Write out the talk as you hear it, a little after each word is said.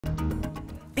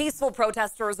Peaceful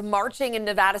protesters marching in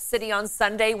Nevada City on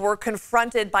Sunday were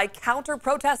confronted by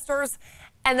counter-protesters,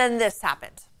 and then this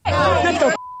happened. Get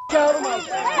the out of my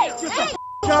town! Get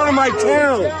the out of my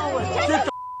town! Get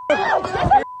the out of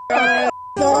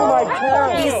my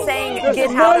town! He's saying, "Get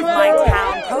out of my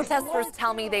town." Protesters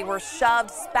tell me they were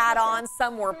shoved, spat on,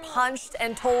 some were punched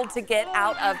and told to get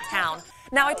out of town.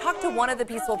 Now, I talked to one of the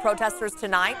peaceful protesters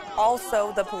tonight,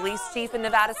 also the police chief in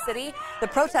Nevada City. The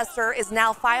protester is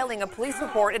now filing a police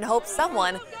report in hopes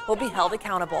someone will be held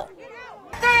accountable.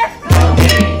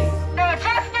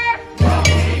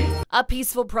 A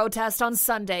peaceful protest on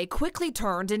Sunday quickly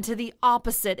turned into the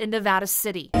opposite in Nevada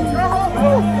City.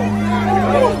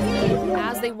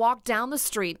 As they walked down the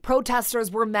street,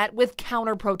 protesters were met with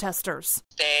counter-protesters.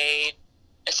 They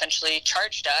essentially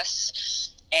charged us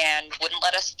and wouldn't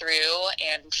let us through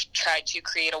and tried to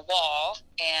create a wall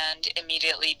and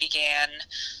immediately began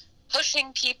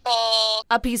pushing people.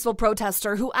 A peaceful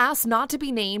protester who asked not to be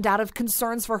named out of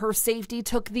concerns for her safety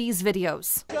took these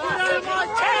videos.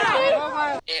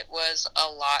 It was a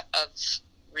lot of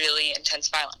really intense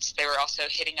violence. They were also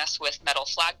hitting us with metal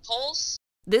flagpoles.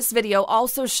 This video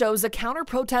also shows a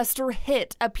counter-protester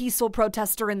hit a peaceful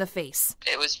protester in the face.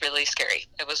 It was really scary.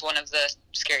 It was one of the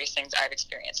scariest things I've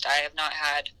experienced. I have not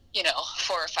had,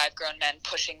 4 or 5 grown men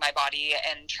pushing my body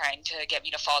and trying to get me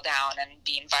to fall down and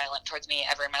being violent towards me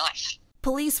ever in my life.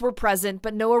 Police were present,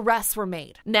 but no arrests were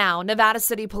made. Now, Nevada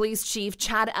City Police Chief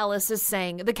Ellis is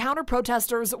saying the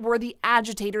counter-protesters were the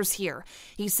agitators here.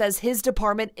 He says his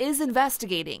department is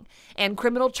investigating, and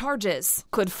criminal charges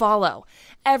could follow.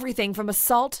 Everything from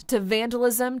assault to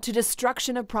vandalism to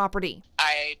destruction of property.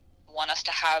 I want us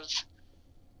to have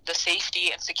the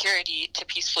safety and security to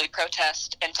peacefully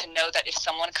protest and to know that if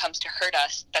someone comes to hurt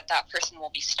us, that person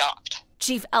will be stopped.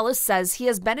 Chief Ellis says he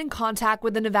has been in contact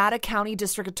with the Nevada County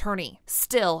District Attorney.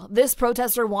 Still, this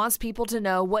protester wants people to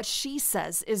know what she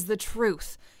says is the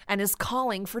truth and is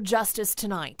calling for justice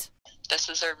tonight. This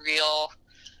is a real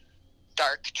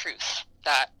dark truth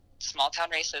that small-town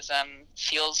racism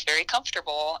feels very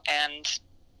comfortable and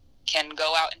can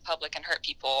go out in public and hurt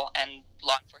people, and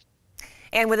law enforcement.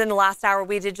 And within the last hour,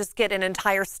 we did just get an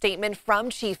entire statement from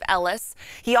Chief Ellis.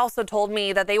 He also told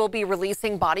me that they will be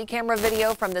releasing body camera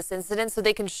video from this incident so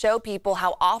they can show people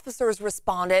how officers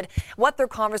responded, what their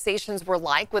conversations were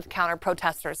like with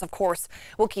counter-protesters. Of course,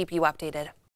 we'll keep you updated.